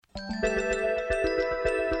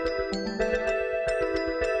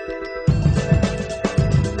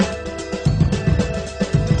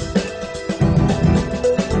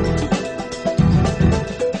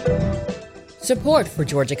Support for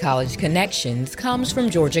Georgia College Connections comes from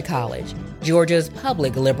Georgia College, Georgia's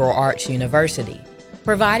public liberal arts university,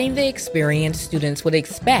 providing the experience students would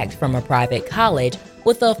expect from a private college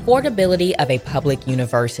with the affordability of a public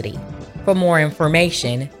university. For more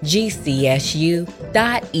information, gcsu.edu.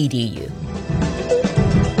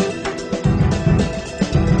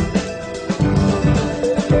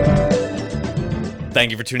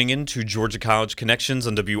 Thank you for tuning in to Georgia College Connections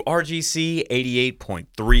on WRGC 88.3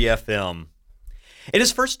 FM. In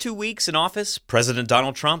his first 2 weeks in office, President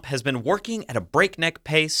Donald Trump has been working at a breakneck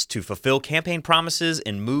pace to fulfill campaign promises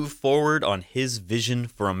and move forward on his vision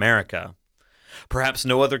for America. Perhaps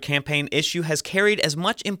no other campaign issue has carried as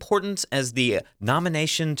much importance as the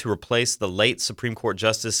nomination to replace the late Supreme Court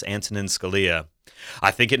Justice Antonin Scalia.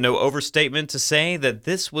 I think it no overstatement to say that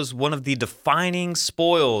this was one of the defining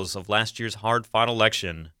spoils of last year's hard-fought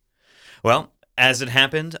election. Well, as it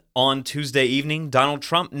happened, on Tuesday evening, Donald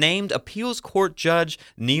Trump named appeals court judge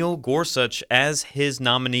Neil Gorsuch as his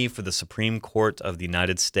nominee for the Supreme Court of the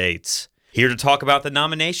United States. Here to talk about the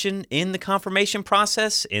nomination in the confirmation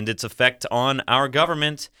process and its effect on our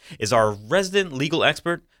government is our resident legal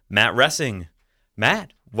expert, Matt Roessing.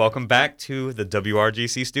 Matt, welcome back to the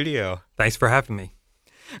WRGC studio. Thanks for having me.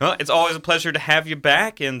 Well, it's always a pleasure to have you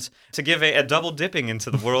back and to give a double dipping into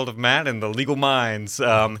the world of Matt and the legal minds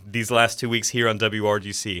these last 2 weeks here on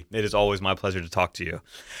WRGC. It is always my pleasure to talk to you.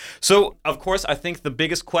 So, of course, I think the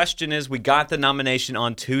biggest question is we got the nomination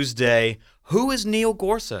on Tuesday. Who is Neil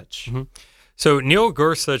Gorsuch? Mm-hmm. So Neil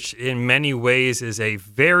Gorsuch, in many ways, is a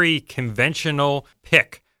very conventional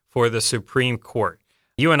pick for the Supreme Court.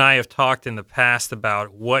 You and I have talked in the past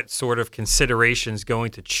about what sort of considerations go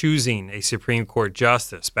into choosing a Supreme Court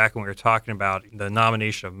justice, back when we were talking about the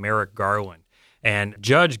nomination of Merrick Garland. And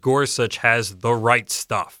Judge Gorsuch has the right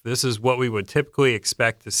stuff. This is what we would typically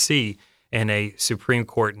expect to see in a Supreme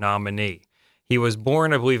Court nominee. He was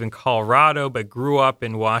born, I believe, in Colorado, but grew up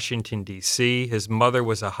in Washington, D.C. His mother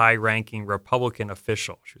was a high-ranking Republican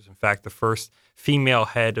official. She was, in fact, the first female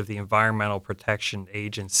head of the Environmental Protection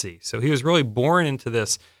Agency. So he was really born into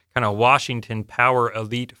this kind of Washington power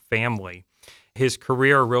elite family. His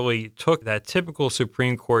career really took that typical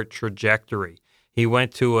Supreme Court trajectory. He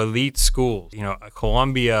went to elite schools,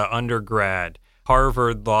 Columbia undergrad,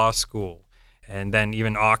 Harvard Law School, and then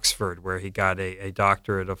even Oxford, where he got a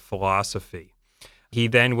doctorate of philosophy. He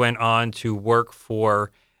then went on to work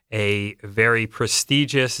for a very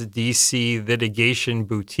prestigious D.C. litigation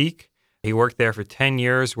boutique. He worked there for 10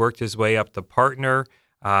 years, worked his way up to partner,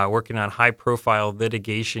 working on high-profile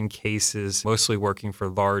litigation cases, mostly working for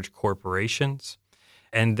large corporations.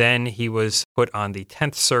 And then he was put on the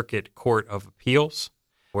 10th Circuit Court of Appeals,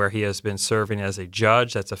 where he has been serving as a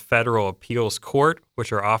judge. That's a federal appeals court,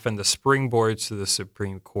 which are often the springboards to the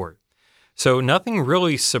Supreme Court. So nothing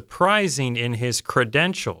really surprising in his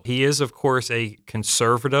credential. He is, of course, a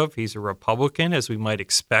conservative. He's a Republican, as we might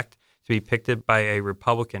expect to be picked by a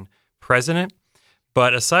Republican president.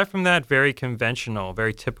 But aside from that, very conventional,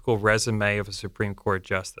 very typical resume of a Supreme Court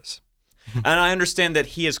justice. And I understand that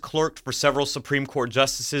he has clerked for several Supreme Court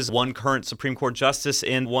justices, one current Supreme Court justice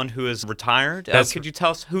and one who is retired. Could you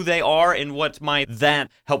tell us who they are and what might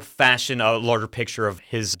that help fashion a larger picture of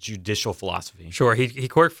his judicial philosophy? Sure. He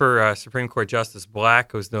clerked for Supreme Court Justice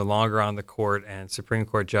Black, who's no longer on the court, and Supreme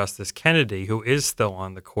Court Justice Kennedy, who is still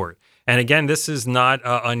on the court. And again, this is not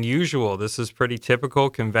unusual. This is pretty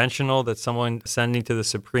typical, conventional, that someone sending to the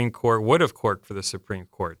Supreme Court would have clerked for the Supreme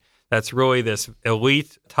Court. That's really this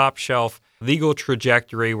elite, top-shelf legal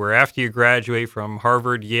trajectory where after you graduate from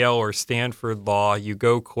Harvard, Yale, or Stanford Law, you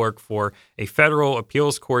go clerk for a federal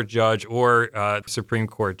appeals court judge or Supreme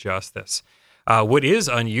Court justice. What is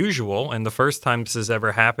unusual, and the first time this has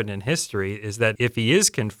ever happened in history, is that if he is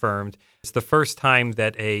confirmed, it's the first time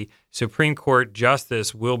that a Supreme Court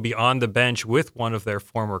justice will be on the bench with one of their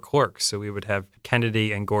former clerks. So we would have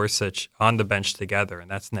Kennedy and Gorsuch on the bench together, and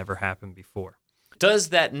that's never happened before. Does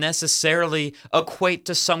that necessarily equate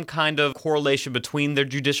to some kind of correlation between their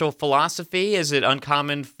judicial philosophy? Is it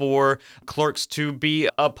uncommon for clerks to be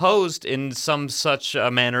opposed in some such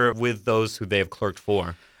a manner with those who they have clerked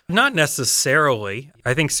for? Not necessarily.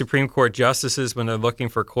 I think Supreme Court justices, when they're looking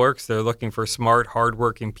for clerks, they're looking for smart,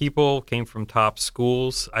 hardworking people, came from top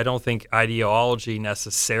schools. I don't think ideology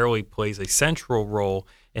necessarily plays a central role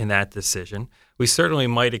in that decision. We certainly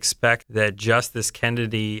might expect that Justice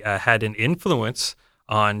Kennedy had an influence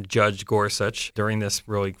on Judge Gorsuch during this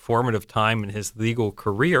really formative time in his legal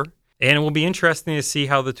career. And it will be interesting to see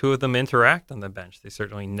how the two of them interact on the bench. They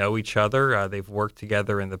certainly know each other. They've worked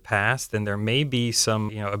together in the past, and there may be some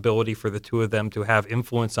ability for the two of them to have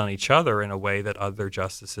influence on each other in a way that other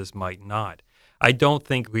justices might not. I don't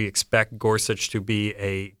think we expect Gorsuch to be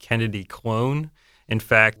a Kennedy clone. In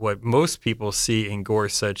fact, what most people see in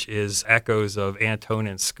Gorsuch is echoes of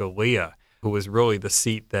Antonin Scalia, who was really the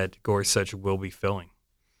seat that Gorsuch will be filling.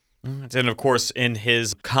 And of course, in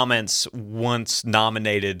his comments once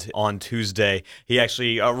nominated on Tuesday, he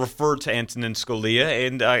actually referred to Antonin Scalia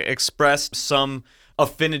and expressed some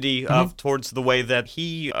affinity towards the way that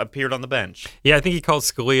he appeared on the bench. Yeah, I think he called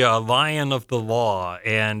Scalia a lion of the law,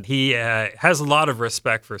 and he has a lot of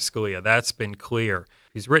respect for Scalia. That's been clear.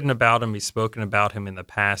 He's written about him. He's spoken about him in the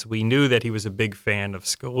past. We knew that he was a big fan of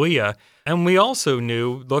Scalia. And we also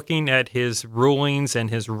knew, looking at his rulings and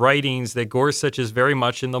his writings, that Gorsuch is very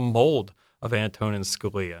much in the mold of Antonin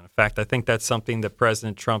Scalia. In fact, I think that's something that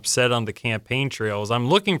President Trump said on the campaign trail, is I'm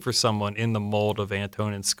looking for someone in the mold of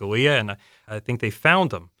Antonin Scalia, and I think they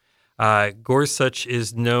found him. Gorsuch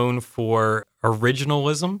is known for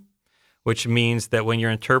originalism, which means that when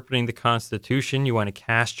you're interpreting the Constitution, you want to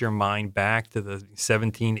cast your mind back to the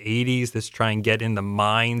 1780s. Let's try and get in the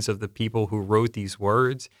minds of the people who wrote these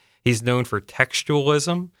words. He's known for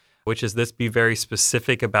textualism, which is let's be very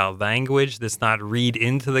specific about language. Let's not read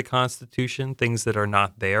into the Constitution things that are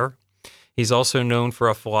not there. He's also known for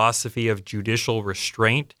a philosophy of judicial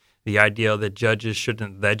restraint, the idea that judges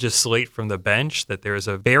shouldn't legislate from the bench, that there is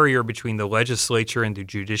a barrier between the legislature and the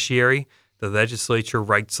judiciary. The legislature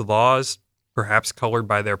writes laws, perhaps colored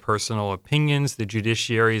by their personal opinions. The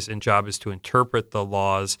judiciary's job is to interpret the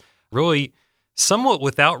laws, really somewhat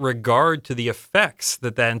without regard to the effects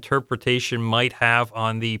that interpretation might have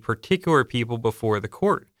on the particular people before the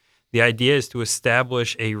court. The idea is to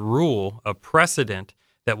establish a rule, a precedent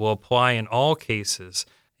that will apply in all cases,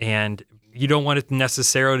 and you don't want it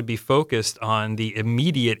necessarily to be focused on the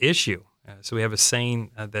immediate issue. So we have a saying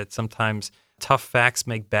that sometimes tough facts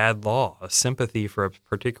make bad law. A sympathy for a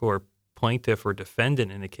particular plaintiff or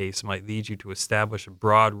defendant in a case might lead you to establish a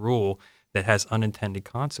broad rule that has unintended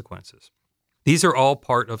consequences. These are all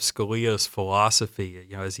part of Scalia's philosophy.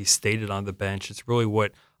 As he stated on the bench, it's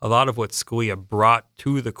really a lot of what Scalia brought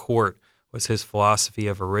to the court was his philosophy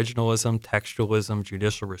of originalism, textualism,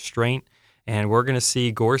 judicial restraint, and we're going to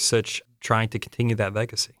see Gorsuch trying to continue that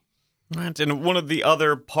legacy. Right. And one of the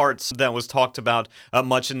other parts that was talked about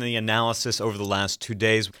much in the analysis over the last 2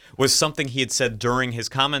 days was something he had said during his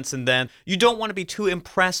comments, and then you don't want to be too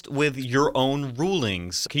impressed with your own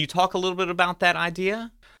rulings. Can you talk a little bit about that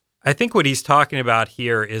idea? I think what he's talking about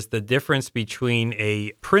here is the difference between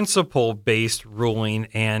a principle-based ruling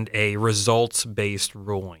and a results-based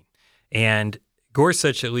ruling. And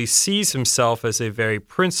Gorsuch at least sees himself as a very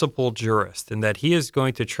principled jurist, and that he is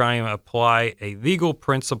going to try and apply a legal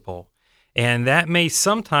principle. And that may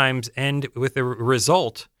sometimes end with a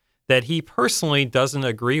result that he personally doesn't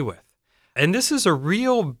agree with. And this is a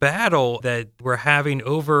real battle that we're having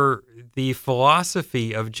over the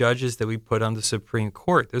philosophy of judges that we put on the Supreme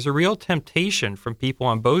Court. There's a real temptation from people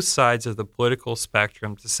on both sides of the political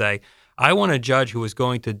spectrum to say, I want a judge who is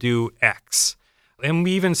going to do X. And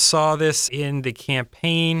we even saw this in the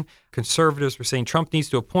campaign. Conservatives were saying Trump needs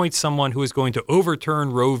to appoint someone who is going to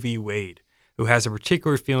overturn Roe v. Wade, who has a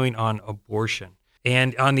particular feeling on abortion.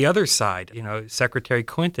 And on the other side, Secretary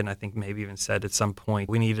Clinton, I think maybe even said at some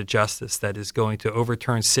point, we need a justice that is going to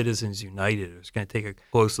overturn Citizens United, who's going to take a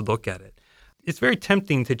close look at it. It's very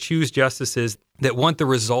tempting to choose justices that want the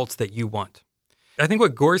results that you want. I think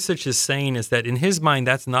what Gorsuch is saying is that in his mind,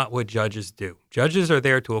 that's not what judges do. Judges are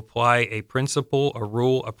there to apply a principle, a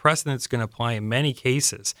rule, a precedent that's going to apply in many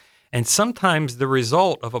cases. And sometimes the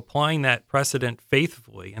result of applying that precedent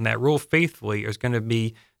faithfully and that rule faithfully is going to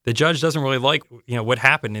be the judge doesn't really like what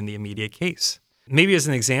happened in the immediate case. Maybe as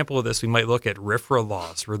an example of this, we might look at RFRA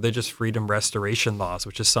laws, religious freedom restoration laws,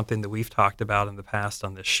 which is something that we've talked about in the past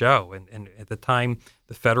on this show. And at the time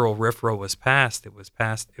the federal RFRA was passed, it was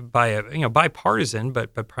passed by a bipartisan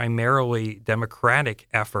but primarily Democratic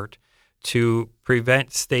effort to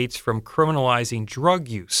prevent states from criminalizing drug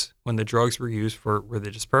use when the drugs were used for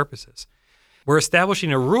religious purposes. We're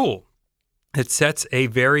establishing a rule that sets a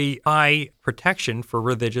very high protection for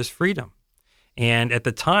religious freedom. And at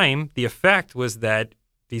the time, the effect was that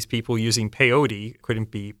these people using peyote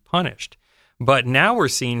couldn't be punished. But now we're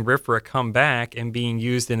seeing RFRA come back and being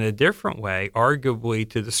used in a different way, arguably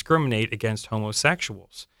to discriminate against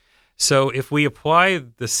homosexuals. So if we apply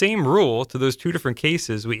the same rule to those two different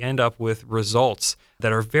cases, we end up with results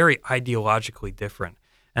that are very ideologically different.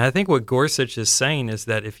 And I think what Gorsuch is saying is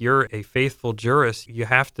that if you're a faithful jurist, you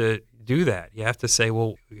have to do that. You have to say,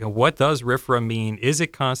 well, what does RFRA mean? Is it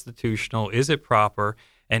constitutional? Is it proper?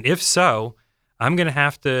 And if so, I'm going to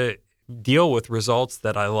have to deal with results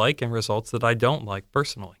that I like and results that I don't like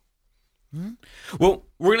personally. Well,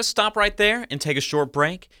 we're going to stop right there and take a short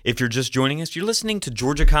break. If you're just joining us, you're listening to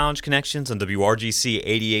Georgia College Connections on WRGC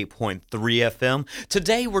 88.3 FM.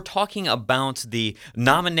 Today, we're talking about the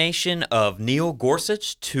nomination of Neil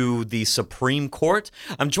Gorsuch to the Supreme Court.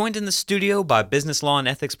 I'm joined in the studio by business law and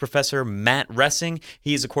ethics professor Matt Roessing.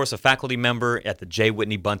 He is, of course, a faculty member at the J.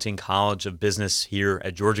 Whitney Bunting College of Business here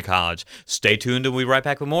at Georgia College. Stay tuned and we'll be right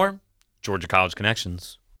back with more Georgia College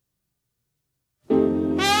Connections.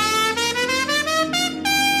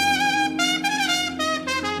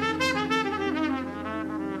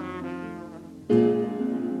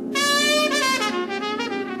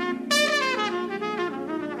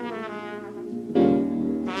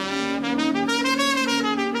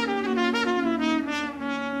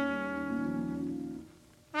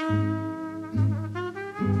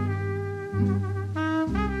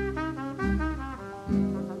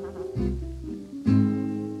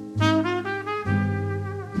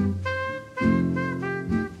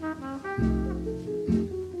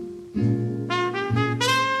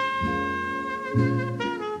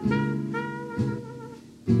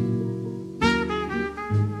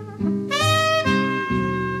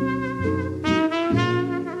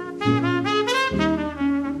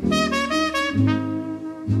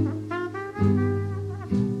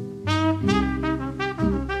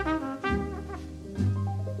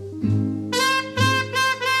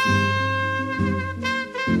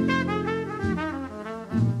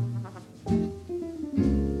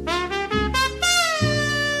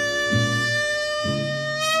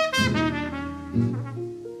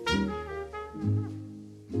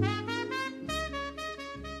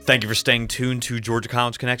 Thank you for staying tuned to Georgia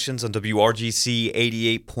College Connections on WRGC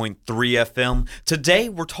 88.3 FM. Today,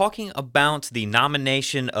 we're talking about the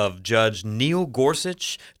nomination of Judge Neil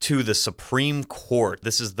Gorsuch to the Supreme Court.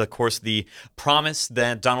 This is, of course, the promise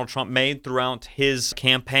that Donald Trump made throughout his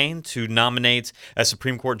campaign to nominate a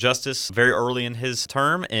Supreme Court justice very early in his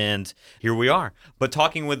term, and here we are. But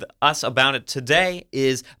talking with us about it today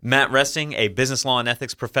is Matt Roessing, a business law and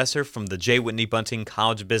ethics professor from the J. Whitney Bunting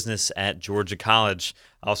College of Business at Georgia College.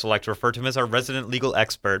 I also like to refer to him as our resident legal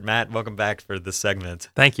expert. Matt, welcome back for this segment.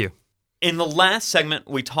 Thank you. In the last segment,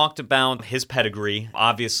 we talked about his pedigree,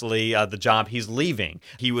 obviously the job he's leaving.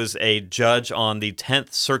 He was a judge on the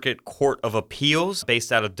 10th Circuit Court of Appeals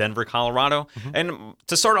based out of Denver, Colorado. And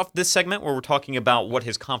to start off this segment where we're talking about what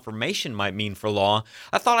his confirmation might mean for law,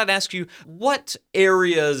 I thought I'd ask you, what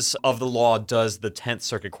areas of the law does the 10th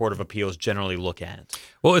Circuit Court of Appeals generally look at?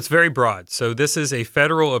 Well, it's very broad. So this is a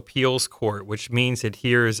federal appeals court, which means it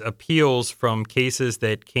hears appeals from cases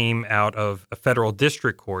that came out of federal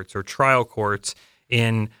district courts or trial courts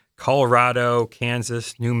in Colorado,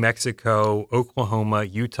 Kansas, New Mexico, Oklahoma,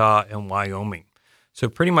 Utah, and Wyoming. So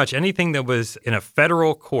pretty much anything that was in a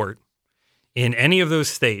federal court in any of those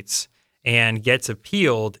states and gets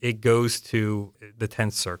appealed, it goes to the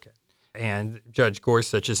 10th Circuit. And Judge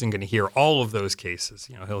Gorsuch isn't going to hear all of those cases.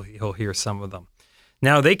 You know, he'll hear some of them.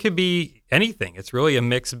 Now, they could be anything. It's really a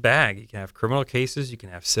mixed bag. You can have criminal cases. You can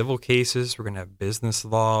have civil cases. We're going to have business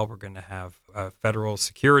law. We're going to have federal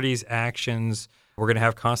securities actions. We're going to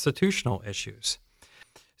have constitutional issues.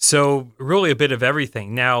 So really a bit of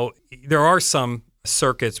everything. Now, there are some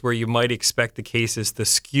circuits where you might expect the cases to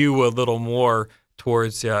skew a little more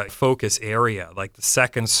towards focus area, like the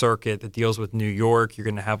Second Circuit that deals with New York. You're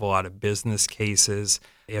going to have a lot of business cases.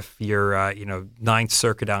 If you're, Ninth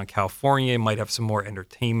Circuit out in California, you might have some more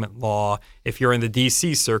entertainment law. If you're in the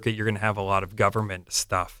D.C. Circuit, you're going to have a lot of government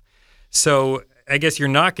stuff. So I guess you're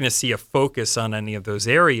not going to see a focus on any of those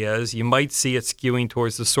areas. You might see it skewing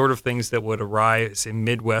towards the sort of things that would arise in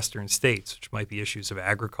Midwestern states, which might be issues of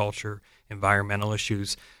agriculture, environmental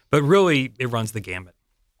issues. But really, it runs the gamut.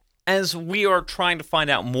 As we are trying to find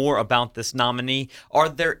out more about this nominee, are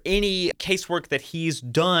there any casework that he's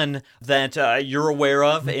done that you're aware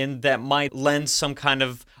of and that might lend some kind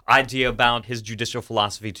of idea about his judicial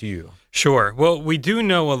philosophy to you? Sure. Well, we do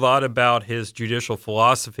know a lot about his judicial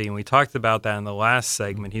philosophy, and we talked about that in the last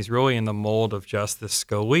segment. He's really in the mold of Justice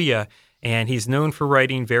Scalia, and he's known for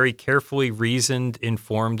writing very carefully reasoned,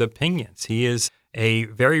 informed opinions. He is a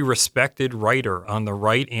very respected writer on the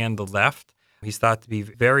right and the left. He's thought to be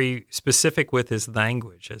very specific with his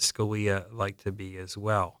language, as Scalia liked to be as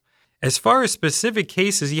well. As far as specific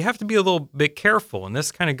cases, you have to be a little bit careful, and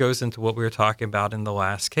this kind of goes into what we were talking about in the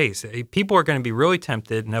last case. People are going to be really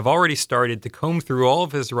tempted and have already started to comb through all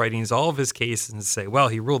of his writings, all of his cases, and say, well,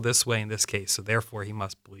 he ruled this way in this case, so therefore he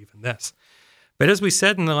must believe in this. But as we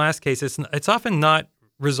said in the last case, it's often not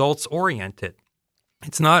results-oriented.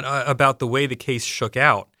 It's not about the way the case shook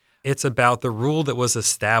out. It's about the rule that was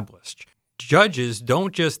established. Judges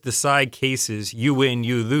don't just decide cases, you win,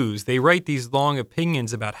 you lose. They write these long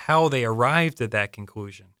opinions about how they arrived at that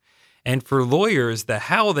conclusion. And for lawyers, the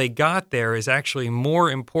how they got there is actually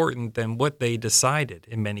more important than what they decided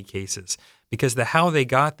in many cases, because the how they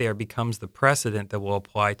got there becomes the precedent that will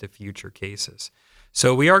apply to future cases.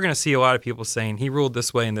 So we are going to see a lot of people saying he ruled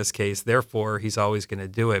this way in this case, therefore he's always going to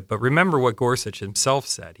do it. But remember what Gorsuch himself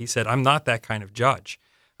said. He said, I'm not that kind of judge.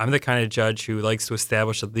 I'm the kind of judge who likes to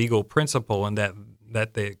establish a legal principle and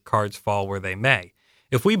that the cards fall where they may.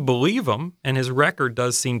 If we believe him, and his record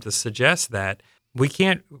does seem to suggest that, we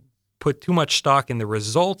can't put too much stock in the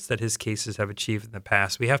results that his cases have achieved in the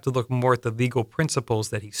past. We have to look more at the legal principles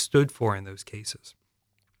that he stood for in those cases.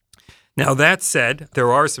 Now, that said,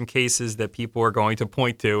 there are some cases that people are going to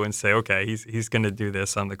point to and say, okay, he's going to do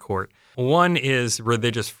this on the court. One is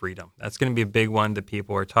religious freedom. That's going to be a big one that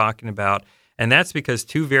people are talking about. And that's because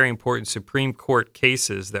two very important Supreme Court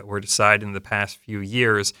cases that were decided in the past few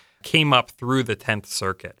years came up through the 10th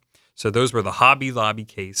Circuit. So those were the Hobby Lobby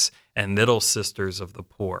case and Little Sisters of the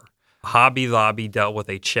Poor. Hobby Lobby dealt with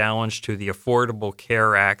a challenge to the Affordable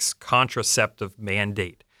Care Act's contraceptive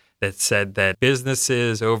mandate that said that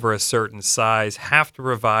businesses over a certain size have to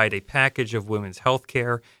provide a package of women's health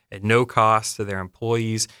care at no cost to their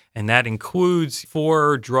employees, and that includes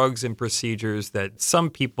 4 drugs and procedures that some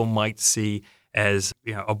people might see as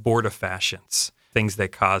abortifacients, things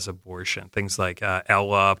that cause abortion, things like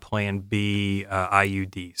Ella, Plan B,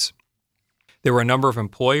 IUDs. There were a number of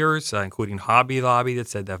employers, including Hobby Lobby, that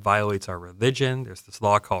said that violates our religion. There's this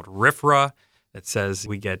law called RFRA that says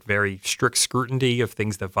we get very strict scrutiny of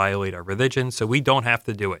things that violate our religion, so we don't have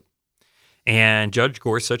to do it. And Judge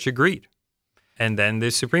Gorsuch agreed. And then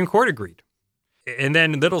the Supreme Court agreed. And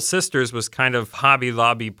then Little Sisters was kind of Hobby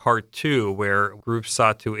Lobby Part 2, where groups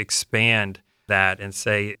sought to expand that and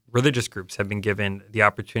say religious groups have been given the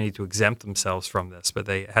opportunity to exempt themselves from this, but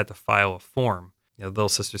they had to file a form. Little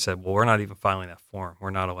Sister said, well, we're not even filing that form.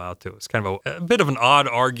 We're not allowed to. It's kind of a bit of an odd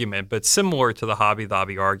argument, but similar to the Hobby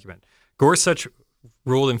Lobby argument. Gorsuch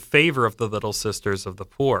ruled in favor of the Little Sisters of the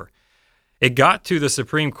Poor. It got to the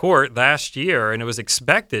Supreme Court last year, and it was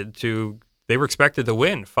they were expected to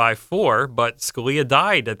win 5-4, but Scalia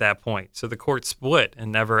died at that point. So the court split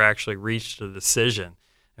and never actually reached a decision.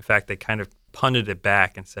 In fact, they kind of punted it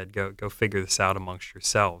back and said, go figure this out amongst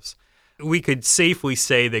yourselves. We could safely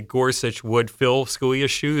say that Gorsuch would fill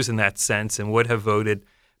Scalia's shoes in that sense and would have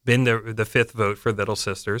been the fifth vote for Little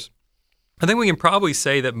Sisters. I think we can probably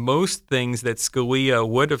say that most things that Scalia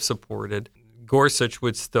would have supported, Gorsuch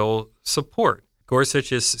would still support.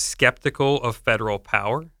 Gorsuch is skeptical of federal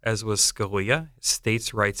power, as was Scalia,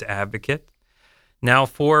 states' rights advocate. Now,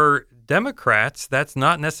 for Democrats, that's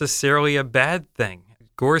not necessarily a bad thing.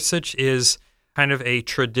 Gorsuch is kind of a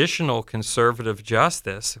traditional conservative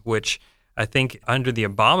justice, which I think under the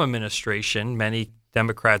Obama administration, many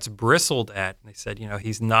Democrats bristled at. They said,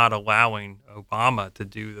 he's not allowing Obama to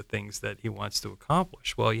do the things that he wants to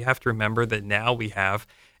accomplish. Well, you have to remember that now we have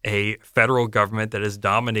a federal government that is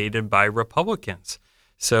dominated by Republicans.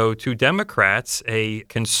 So to Democrats, a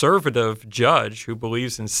conservative judge who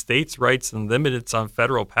believes in states' rights and limits on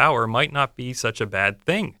federal power might not be such a bad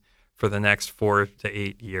thing for the next 4 to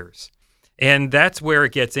 8 years. And that's where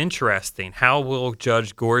it gets interesting. How will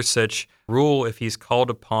Judge Gorsuch rule if he's called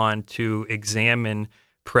upon to examine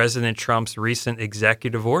President Trump's recent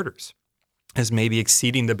executive orders as maybe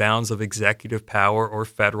exceeding the bounds of executive power or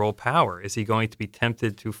federal power? Is he going to be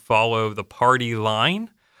tempted to follow the party line,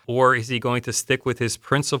 or is he going to stick with his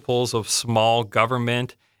principles of small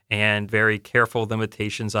government and very careful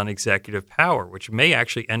limitations on executive power, which may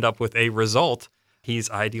actually end up with a result he's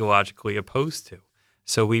ideologically opposed to?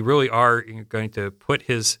 So we really are going to put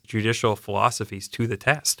his judicial philosophies to the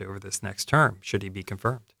test over this next term, should he be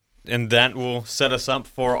confirmed. And that will set us up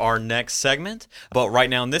for our next segment. But right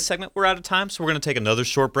now in this segment, we're out of time, so we're going to take another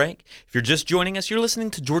short break. If you're just joining us, you're listening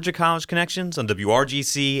to Georgia College Connections on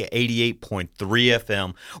WRGC 88.3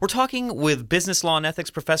 FM. We're talking with business law and ethics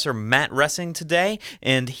professor Matt Roessing today,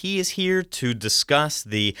 and he is here to discuss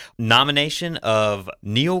the nomination of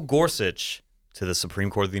Neil Gorsuch to the Supreme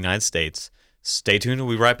Court of the United States. Stay tuned.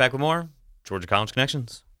 We'll be right back with more Georgia College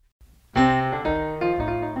Connections.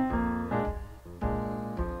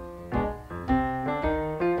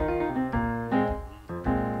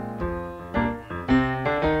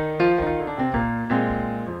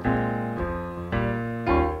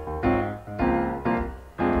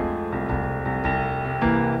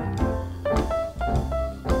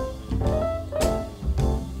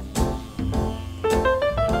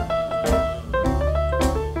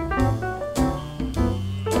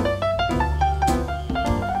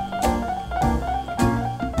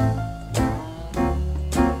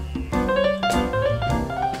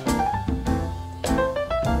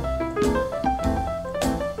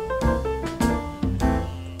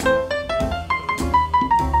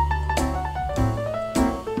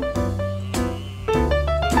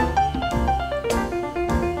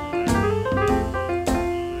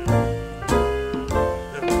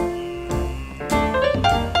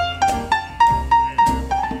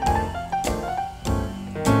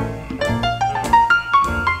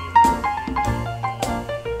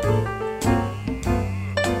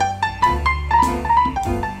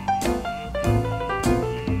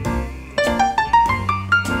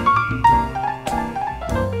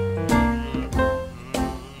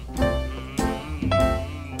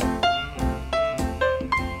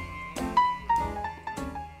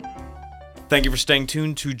 Thank you for staying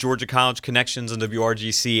tuned to Georgia College Connections on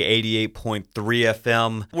WRGC 88.3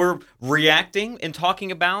 FM. We're reacting and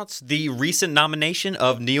talking about the recent nomination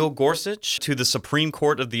of Neil Gorsuch to the Supreme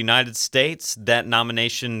Court of the United States. That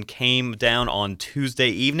nomination came down on Tuesday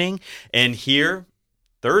evening, and here,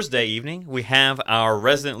 Thursday evening, we have our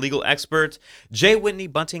resident legal expert, J. Whitney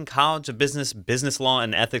Bunting College of Business Law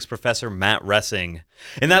and Ethics professor Matt Roessing.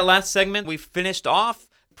 In that last segment, we finished off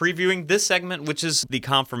previewing this segment, which is the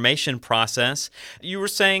confirmation process. You were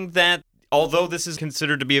saying that although this is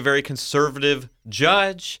considered to be a very conservative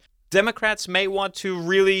judge, Democrats may want to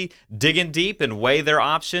really dig in deep and weigh their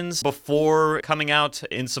options before coming out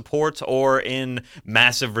in support or in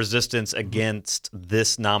massive resistance against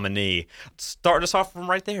this nominee. Start us off from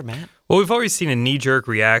right there, Matt. Well, we've always seen a knee-jerk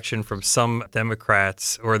reaction from some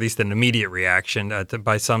Democrats, or at least an immediate reaction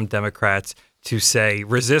by some Democrats to say,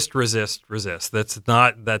 resist, resist, resist. That's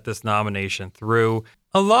not that this nomination through.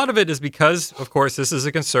 A lot of it is because, of course, this is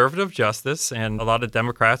a conservative justice, and a lot of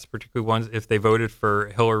Democrats, particularly ones, if they voted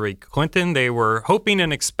for Hillary Clinton, they were hoping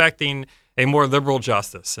and expecting a more liberal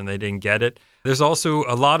justice, and they didn't get it. There's also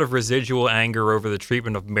a lot of residual anger over the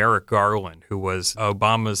treatment of Merrick Garland, who was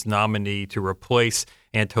Obama's nominee to replace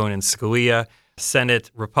Antonin Scalia. Senate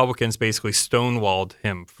Republicans basically stonewalled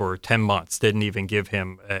him for 10 months, didn't even give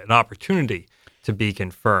him an opportunity to be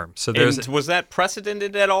confirmed. So was that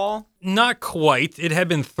precedented at all? Not quite. It had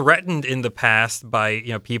been threatened in the past by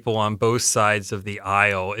people on both sides of the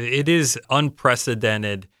aisle. It is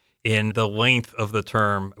unprecedented in the length of the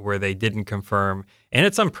term where they didn't confirm, and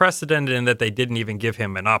it's unprecedented in that they didn't even give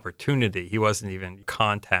him an opportunity. He wasn't even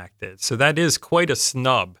contacted. So that is quite a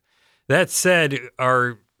snub. That said,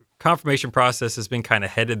 our confirmation process has been kind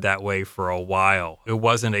of headed that way for a while. It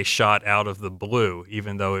wasn't a shot out of the blue,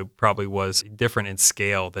 even though it probably was different in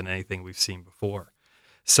scale than anything we've seen before.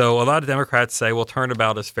 So a lot of Democrats say, well,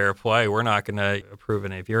 turnabout is fair play. We're not going to approve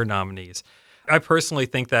any of your nominees. I personally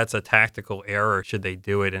think that's a tactical error should they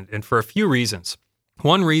do it, and for a few reasons.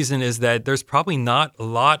 One reason is that there's probably not a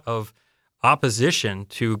lot of opposition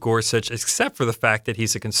to Gorsuch, except for the fact that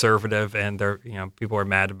he's a conservative and people are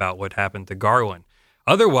mad about what happened to Garland.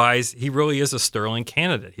 Otherwise, he really is a sterling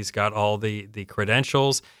candidate. He's got all the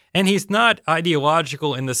credentials, and he's not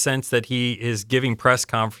ideological in the sense that he is giving press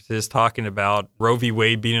conferences talking about Roe v.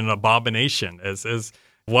 Wade being an abomination, as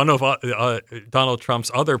one of Donald Trump's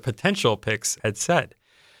other potential picks had said.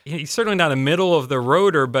 He's certainly not a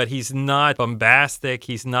middle-of-the-roader, but he's not bombastic.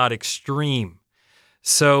 He's not extreme.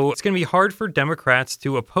 So it's going to be hard for Democrats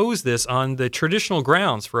to oppose this on the traditional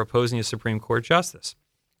grounds for opposing a Supreme Court justice.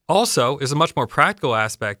 Also, is a much more practical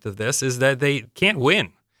aspect of this is that they can't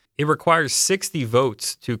win. It requires 60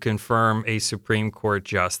 votes to confirm a Supreme Court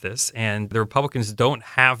justice, and the Republicans don't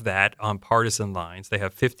have that on partisan lines. They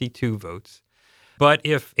have 52 votes. But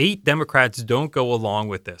if 8 Democrats don't go along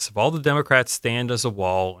with this, if all the Democrats stand as a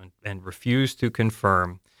wall and refuse to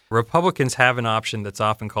confirm, Republicans have an option that's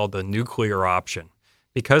often called the nuclear option.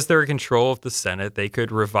 Because they're in control of the Senate, they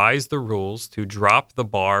could revise the rules to drop the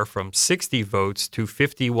bar from 60 votes to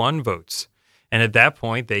 51 votes. And at that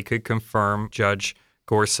point, they could confirm Judge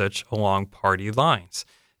Gorsuch along party lines.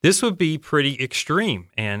 This would be pretty extreme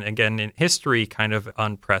and, again, in history, kind of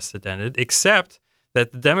unprecedented, except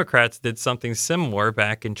that the Democrats did something similar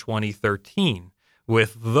back in 2013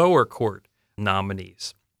 with lower court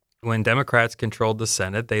nominees. When Democrats controlled the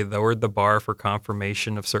Senate, they lowered the bar for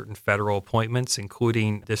confirmation of certain federal appointments,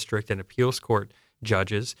 including district and appeals court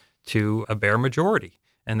judges, to a bare majority.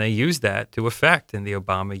 And they used that to effect in the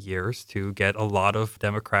Obama years to get a lot of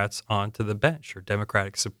Democrats onto the bench or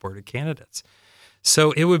Democratic-supported candidates.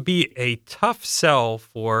 So it would be a tough sell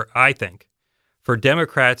I think, for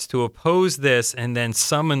Democrats to oppose this and then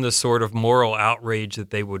summon the sort of moral outrage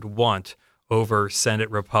that they would want over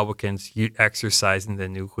Senate Republicans exercising the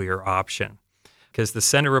nuclear option. Because the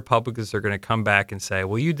Senate Republicans are going to come back and say,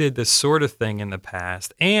 well, you did this sort of thing in the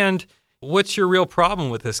past, and what's your real problem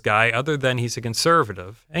with this guy other than he's a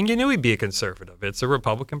conservative? And you knew he'd be a conservative. It's a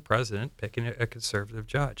Republican president picking a conservative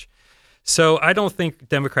judge. So I don't think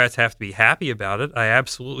Democrats have to be happy about it. I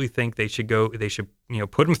absolutely think they should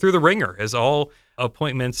put him through the ringer, as all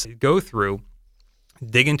appointments go through.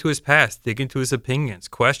 Dig into his past, dig into his opinions,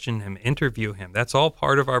 question him, interview him. That's all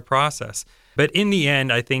part of our process. But in the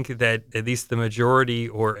end, I think that at least the majority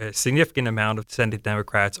or a significant amount of Senate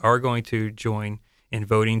Democrats are going to join in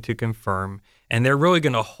voting to confirm. And they're really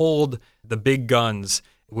going to hold the big guns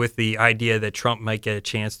with the idea that Trump might get a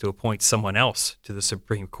chance to appoint someone else to the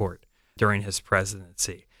Supreme Court during his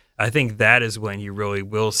presidency. I think that is when you really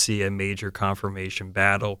will see a major confirmation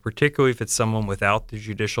battle, particularly if it's someone without the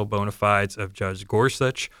judicial bona fides of Judge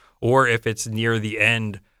Gorsuch, or if it's near the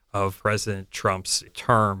end of President Trump's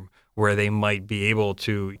term where they might be able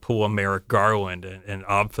to pull a Merrick Garland and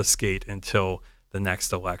obfuscate until the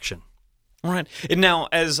next election. All right. And now,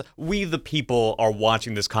 as we, the people, are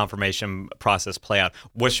watching this confirmation process play out,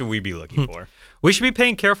 what should we be looking for? We should be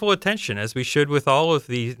paying careful attention, as we should with all of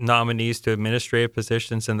the nominees to administrative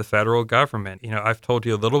positions in the federal government. You know, I've told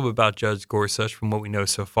you a little bit about Judge Gorsuch from what we know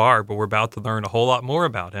so far, but we're about to learn a whole lot more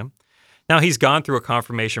about him. Now, he's gone through a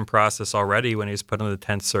confirmation process already when he was put on the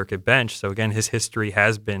 10th Circuit bench. So, again, his history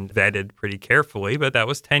has been vetted pretty carefully, but that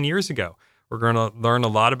was 10 years ago. We're going to learn a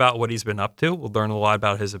lot about what he's been up to. We'll learn a lot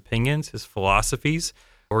about his opinions, his philosophies.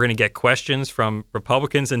 We're going to get questions from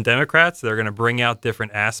Republicans and Democrats that are going to bring out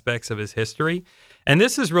different aspects of his history. And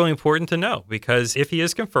this is really important to know because if he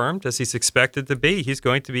is confirmed, as he's expected to be, he's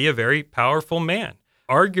going to be a very powerful man,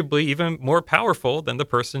 arguably even more powerful than the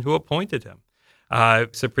person who appointed him.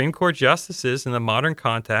 Supreme Court justices in the modern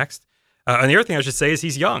context, and the other thing I should say is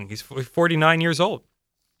he's young. He's 49 years old.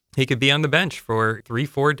 He could be on the bench for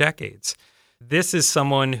 3-4 decades. This is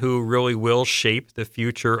someone who really will shape the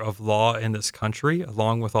future of law in this country,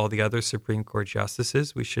 along with all the other Supreme Court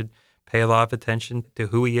justices. We should pay a lot of attention to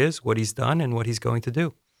who he is, what he's done, and what he's going to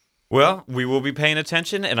do. Well, we will be paying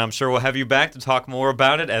attention, and I'm sure we'll have you back to talk more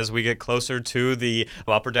about it as we get closer to the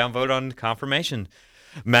up or down vote on confirmation.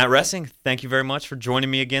 Matt Roessing, thank you very much for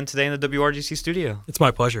joining me again today in the WRGC studio. It's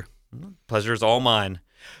my pleasure. Pleasure is all mine.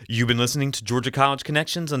 You've been listening to Georgia College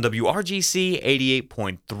Connections on WRGC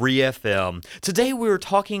 88.3 FM. Today we were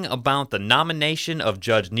talking about the nomination of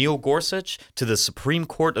Judge Neil Gorsuch to the Supreme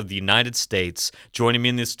Court of the United States. Joining me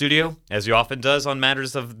in the studio, as he often does on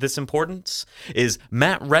matters of this importance, is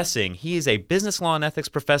Matt Roessing. He is a business law and ethics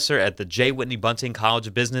professor at the J. Whitney Bunting College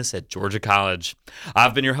of Business at Georgia College.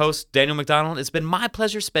 I've been your host, Daniel McDonald. It's been my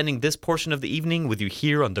pleasure spending this portion of the evening with you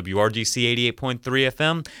here on WRGC 88.3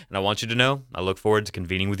 FM, and I want you to know I look forward to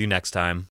convening with you next time.